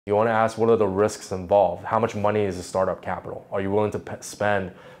You want to ask, what are the risks involved? How much money is the startup capital? Are you willing to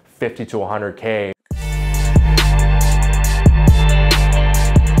spend 50 to 100K?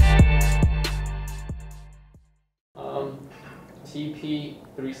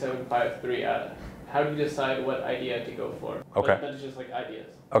 TP3753, how do you decide what idea to go for? Okay. That's just like ideas.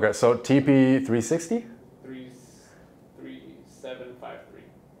 Okay, so TP360? 3753.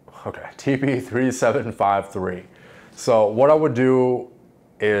 Okay, TP3753. So what I would do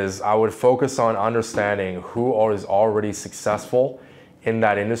is I would focus on understanding who is already successful in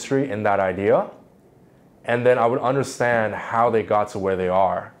that industry, in that idea. And then I would understand how they got to where they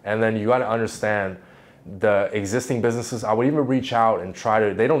are. And then you got to understand the existing businesses. I would even reach out and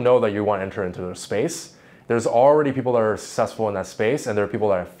they don't know that you want to enter into their space. There's already people that are successful in that space, and there are people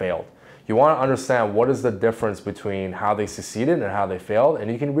that have failed. You want to understand what is the difference between how they succeeded and how they failed.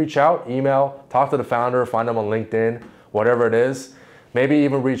 And you can reach out, email, talk to the founder, find them on LinkedIn, whatever it is. Maybe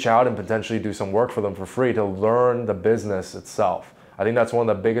even reach out and potentially do some work for them for free to learn the business itself. I think that's one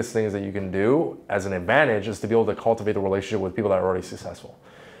of the biggest things that you can do as an advantage, is to be able to cultivate a relationship with people that are already successful.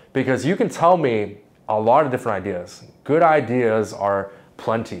 Because you can tell me a lot of different ideas. Good ideas are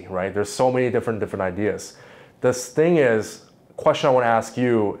plenty, right? There's so many different ideas. This thing is, question I want to ask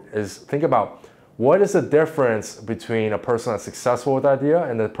you is, think about, what is the difference between a person that's successful with idea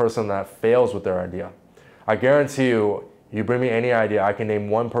and the person that fails with their idea? I guarantee you, you bring me any idea, I can name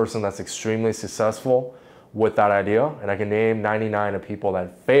one person that's extremely successful with that idea, and I can name 99 of people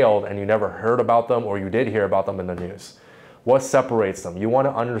that failed and you never heard about them, or you did hear about them in the news. What separates them? You want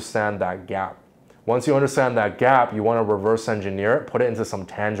to understand that gap. Once you understand that gap, you want to reverse engineer it, put it into some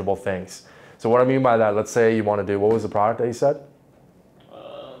tangible things. So what I mean by that, let's say you want to do, what was the product that you said?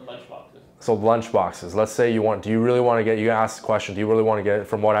 Lunchboxes. So lunchboxes. Let's say you really want to get, you ask the question, do you really want to get,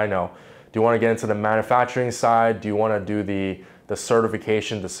 from what I know, do you want to get into the manufacturing side? Do you want to do the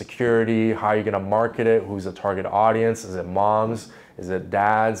certification, the security? How are you going to market it? Who's the target audience? Is it moms? Is it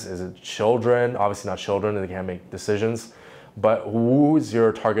dads? Is it children? Obviously not children, they can't make decisions. But who's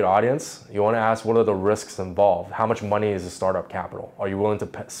your target audience? You want to ask, what are the risks involved? How much money is the startup capital? Are you willing to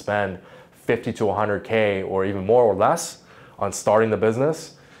spend 50 to 100K or even more or less on starting the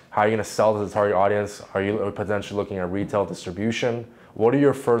business? How are you going to sell to the target audience? Are you potentially looking at retail distribution? What are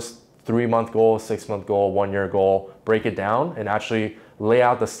your first 3-month goal, 6-month goal, 1-year goal? Break it down and actually lay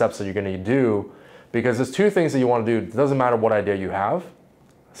out the steps that you're going to do, because there's 2 things that you want to do. It doesn't matter what idea you have.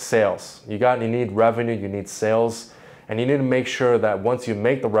 Sales. You need revenue, you need sales, and you need to make sure that once you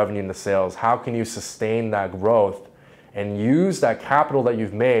make the revenue and the sales, how can you sustain that growth and use that capital that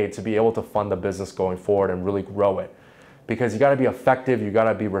you've made to be able to fund the business going forward and really grow it. Because you got to be effective, you got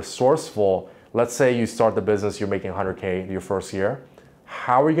to be resourceful. Let's say you start the business, you're making 100K your first year.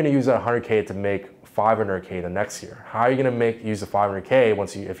 How are you going to use that 100K to make 500K the next year? How are you going to use the 500K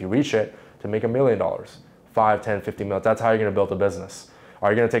if you reach it, to make $1 million, 5, 10, 50 million? That's how you're going to build a business.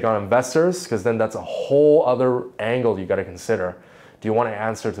 Are you going to take on investors? Because then that's a whole other angle you got to consider. Do you want to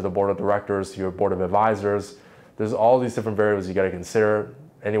answer to the board of directors, to your board of advisors? There's all these different variables you got to consider.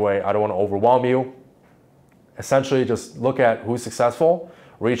 Anyway, I don't want to overwhelm you. Essentially, just look at who's successful,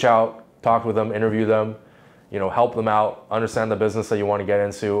 reach out, talk with them, interview them, help them out, understand the business that you want to get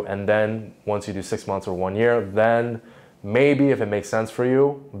into, and then once you do 6 months or 1 year, then maybe if it makes sense for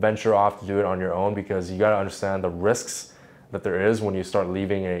you, venture off to do it on your own, because you got to understand the risks that there is when you start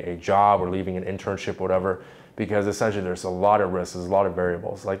leaving a job or leaving an internship or whatever, because essentially there's a lot of risks, there's a lot of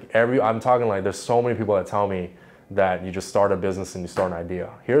variables. I'm talking there's so many people that tell me that you just start a business and you start an idea.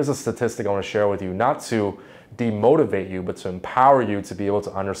 Here's a statistic I want to share with you, not to demotivate you, but to empower you to be able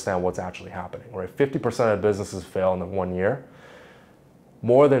to understand what's actually happening, right? 50% of businesses fail in the 1 year.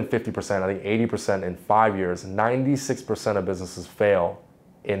 More than 50%, I think 80% in 5 years. 96% of businesses fail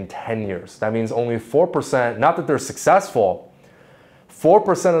in 10 years. That means only 4%, not that they're successful,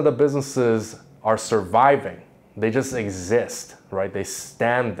 4% of the businesses are surviving. They just exist, right? They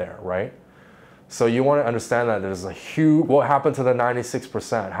stand there, right? So you want to understand that there's a huge, what happened to the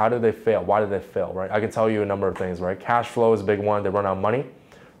 96%? How did they fail? Why did they fail, right? I can tell you a number of things, right? Cash flow is a big one. They run out of money.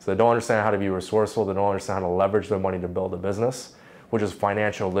 So they don't understand how to be resourceful. They don't understand how to leverage their money to build a business, which is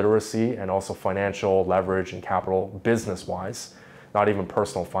financial literacy and also financial leverage and capital business-wise, not even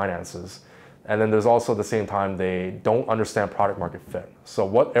personal finances. And then there's also at the same time, they don't understand product market fit. So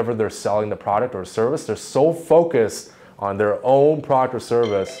whatever they're selling, the product or service, they're so focused on their own product or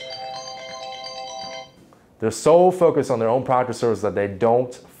service. They're so focused on their own product or service that they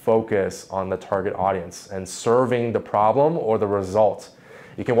don't focus on the target audience and serving the problem or the result.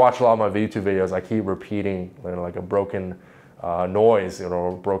 You can watch a lot of my YouTube videos. I keep repeating like a broken noise,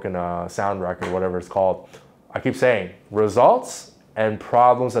 broken sound record, whatever it's called. I keep saying results and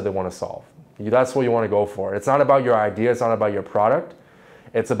problems that they want to solve. That's what you want to go for. It's not about your idea, it's not about your product.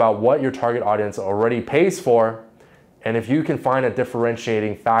 It's about what your target audience already pays for. And if you can find a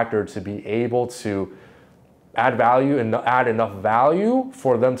differentiating factor to be able to add value and add enough value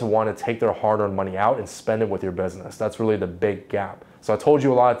for them to want to take their hard-earned money out and spend it with your business. That's really the big gap. So I told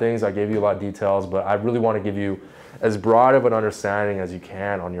you a lot of things, I gave you a lot of details, but I really want to give you as broad of an understanding as you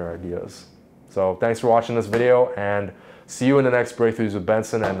can on your ideas. So thanks for watching this video, and see you in the next Breakthroughs with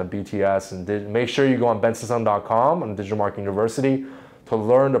Benson and the BTS. And make sure you go on bensonson.com on Digital Marketing University to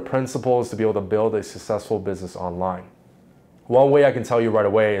learn the principles to be able to build a successful business online. One way I can tell you right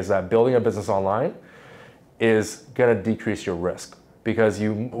away is that building a business online is going to decrease your risk, because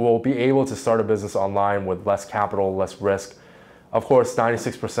you will be able to start a business online with less capital, less risk. Of course,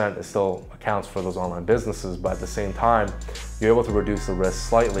 96% still accounts for those online businesses, but at the same time, you're able to reduce the risk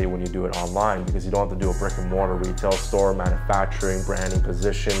slightly when you do it online, because you don't have to do a brick and mortar retail store, manufacturing, branding,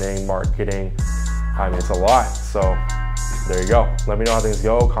 positioning, marketing. I mean, it's a lot. So there you go. Let me know how things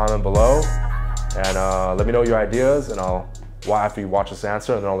go, comment below, and let me know your ideas, and after you watch this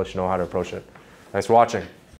answer, and then I'll let you know how to approach it. Thanks for watching.